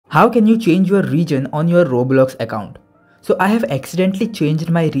How can you change your region on your Roblox account? So I have accidentally changed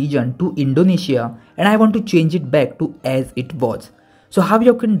my region to Indonesia and I want to change it back to as it was. So how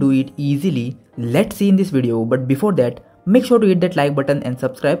you can do it easily, let's see in this video, but before that, make sure to hit that like button and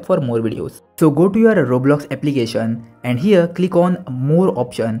subscribe for more videos. So go to your Roblox application and here click on more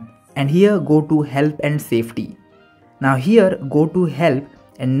option and here go to help and safety. Now here go to help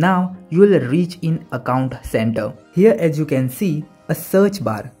and now you will reach in account center. Here as you can see a search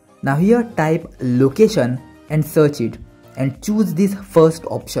bar. Now here type location and search it and choose this first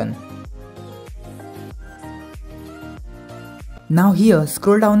option. Now here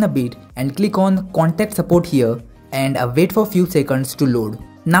scroll down a bit and click on contact support here and wait for few seconds to load.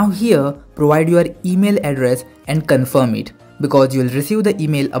 Now here provide your email address and confirm it because you will receive the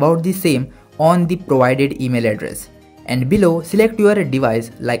email about the same on the provided email address. And below select your device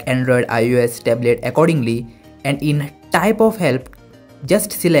like Android, iOS, tablet accordingly, and in type of help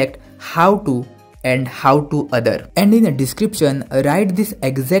just select how to and how to other, and in the description write this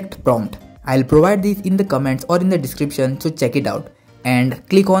exact prompt. I'll provide this in the comments or in the description, so check it out and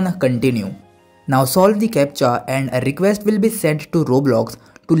click on continue. Now solve the captcha and a request will be sent to Roblox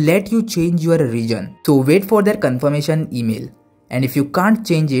to let you change your region. So wait for their confirmation email, and if you can't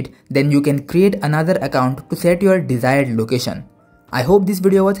change it then you can create another account to set your desired location. I hope this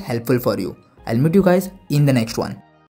video was helpful for you. I'll meet you guys in the next one.